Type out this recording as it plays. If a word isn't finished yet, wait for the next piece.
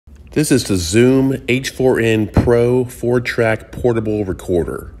This is the Zoom H4n Pro 4-track portable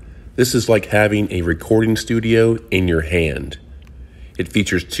recorder. This is like having a recording studio in your hand. It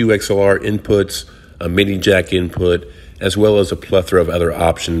features 2 XLR inputs, a mini jack input, as well as a plethora of other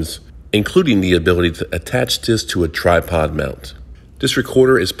options, including the ability to attach this to a tripod mount. This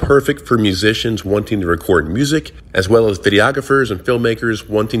recorder is perfect for musicians wanting to record music, as well as videographers and filmmakers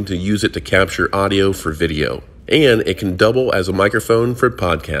wanting to use it to capture audio for video. And it can double as a microphone for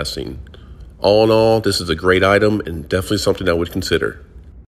podcasting. All in all, this is a great item and definitely something I would consider.